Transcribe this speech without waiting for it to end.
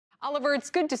Oliver, it's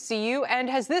good to see you. And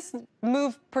has this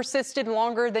move persisted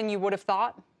longer than you would have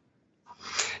thought?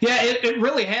 Yeah, it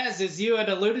really has. As you had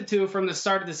alluded to from the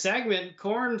start of the segment,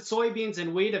 corn, soybeans,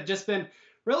 and wheat have just been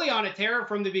really on a tear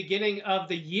from the beginning of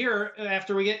the year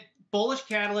after we get bullish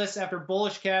catalyst after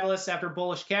bullish catalyst after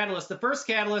bullish catalyst. The first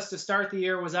catalyst to start the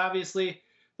year was obviously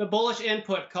the bullish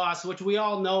input costs, which we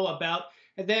all know about.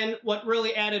 And then what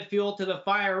really added fuel to the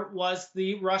fire was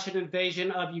the Russian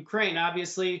invasion of Ukraine.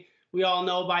 Obviously, we all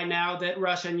know by now that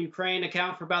Russia and Ukraine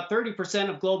account for about 30%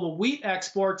 of global wheat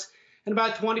exports and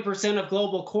about 20% of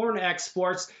global corn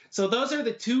exports. So those are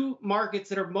the two markets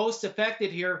that are most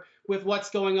affected here with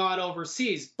what's going on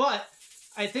overseas. But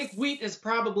I think wheat has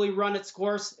probably run its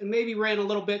course and maybe ran a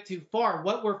little bit too far.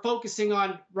 What we're focusing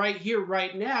on right here,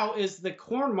 right now, is the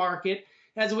corn market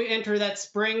as we enter that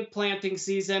spring planting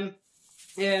season.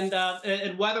 And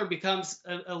weather becomes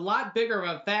a lot bigger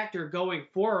of a factor going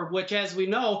forward, which, as we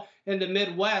know, in the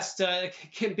Midwest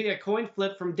can be a coin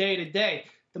flip from day to day.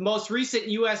 The most recent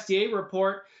USDA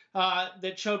report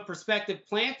that showed prospective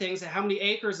plantings and how many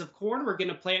acres of corn we're going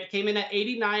to plant came in at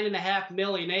 89.5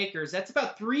 million acres. That's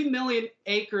about 3 million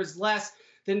acres less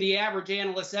than the average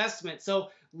analyst estimate. So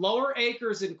lower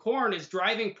acres in corn is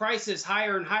driving prices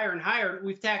higher and higher and higher.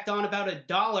 We've tacked on about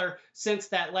 $1 since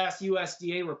that last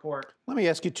USDA report. Let me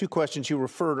ask you two questions. You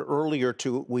referred earlier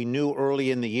to, we knew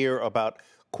early in the year about,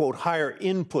 quote, higher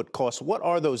input costs. What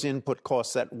are those input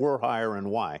costs that were higher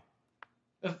and why?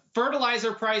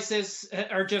 Fertilizer prices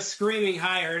are just screaming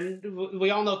higher, and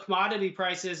we all know commodity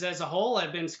prices as a whole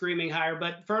have been screaming higher,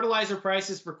 but fertilizer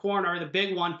prices for corn are the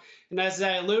big one. And as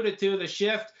I alluded to, the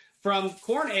shift from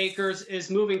corn acres is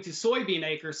moving to soybean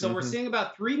acres. So we're seeing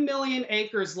about 3 million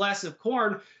acres less of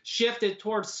corn shifted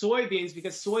towards soybeans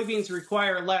because soybeans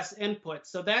require less input.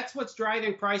 So that's what's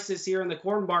driving prices here in the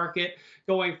corn market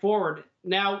going forward.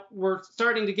 Now, we're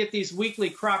starting to get these weekly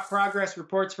crop progress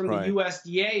reports from the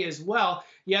USDA as well.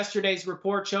 Yesterday's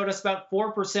report showed us about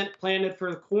 4% planted for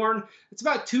the corn. It's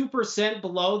about 2%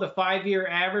 below the 5-year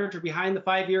average or behind the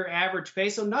 5-year average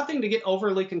pace. So nothing to get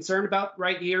overly concerned about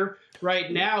right here,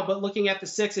 right now. But looking at the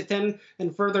 6 to 10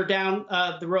 and further down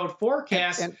the road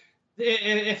forecast,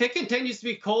 if it continues to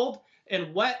be cold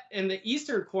and wet in the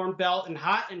eastern corn belt and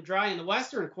hot and dry in the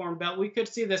western corn belt, we could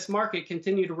see this market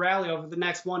continue to rally over the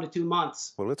next 1 to 2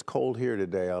 months. Well, it's cold here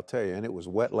today, I'll tell you, and it was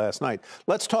wet last night.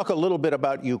 Let's talk a little bit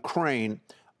about Ukraine.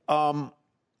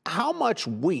 How much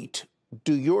wheat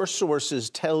do your sources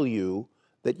tell you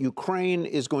that Ukraine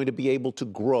is going to be able to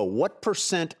grow? What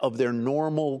percent of their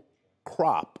normal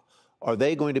crop are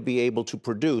they going to be able to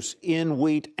produce in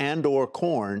wheat and or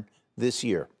corn this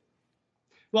year?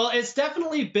 Well, it's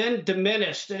definitely been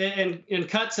diminished and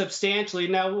cut substantially.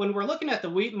 Now, when we're looking at the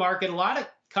wheat market, a lot of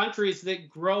countries that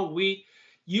grow wheat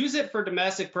use it for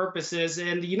domestic purposes,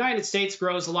 and the United States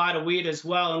grows a lot of wheat as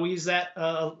well, and we use that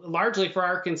largely for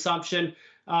our consumption.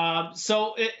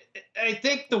 So I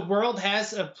think the world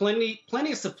has a plenty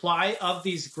of supply of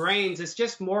these grains. It's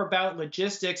just more about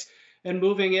logistics and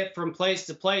moving it from place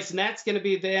to place. And that's going to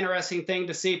be the interesting thing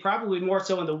to see, probably more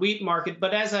so in the wheat market.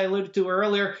 But as I alluded to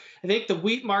earlier, I think the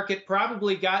wheat market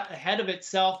probably got ahead of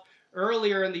itself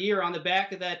earlier in the year on the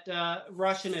back of that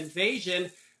Russian invasion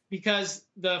because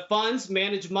the funds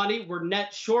managed money were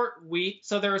net short wheat.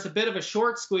 So there was a bit of a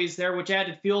short squeeze there, which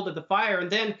added fuel to the fire.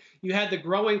 And then you had the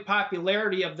growing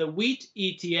popularity of the wheat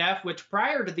ETF, which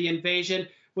prior to the invasion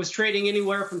was trading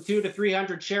anywhere from 200 to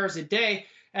 300 shares a day.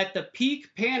 At the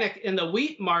peak panic in the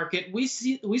wheat market, we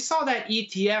saw that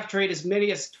ETF trade as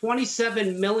many as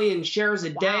 27 million shares a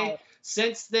day. Wow.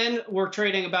 Since then, we're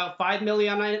trading about 5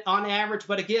 million on average.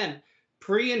 But again,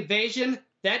 pre-invasion,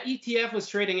 that ETF was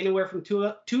trading anywhere from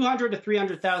 200 to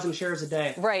 300,000 shares a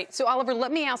day. Right. So, Oliver,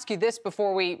 let me ask you this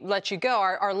before we let you go.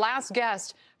 Our last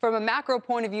guest, from a macro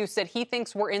point of view, said he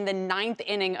thinks we're in the 9th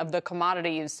inning of the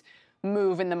commodities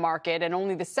move in the market and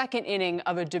only the 2nd inning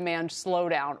of a demand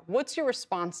slowdown. What's your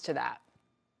response to that?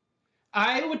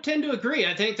 I would tend to agree.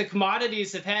 I think the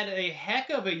commodities have had a heck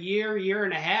of a year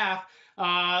and a half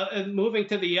moving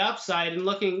to the upside, and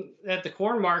looking at the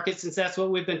corn market, since that's what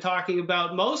we've been talking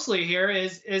about mostly here,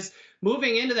 is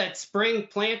moving into that spring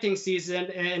planting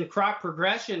season and crop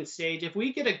progression stage. If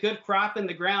we get a good crop in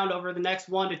the ground over the next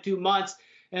 1 to 2 months,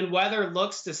 and weather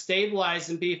looks to stabilize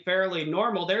and be fairly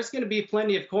normal, there's going to be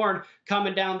plenty of corn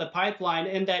coming down the pipeline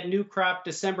in that new crop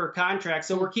December contract.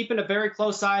 So we're keeping a very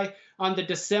close eye on the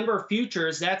December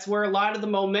futures. That's where a lot of the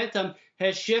momentum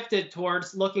has shifted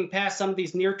towards, looking past some of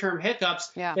these near-term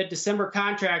hiccups. That December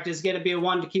contract is going to be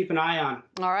one to keep an eye on.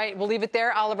 All right, we'll leave it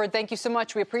there. Oliver, thank you so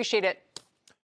much. We appreciate it.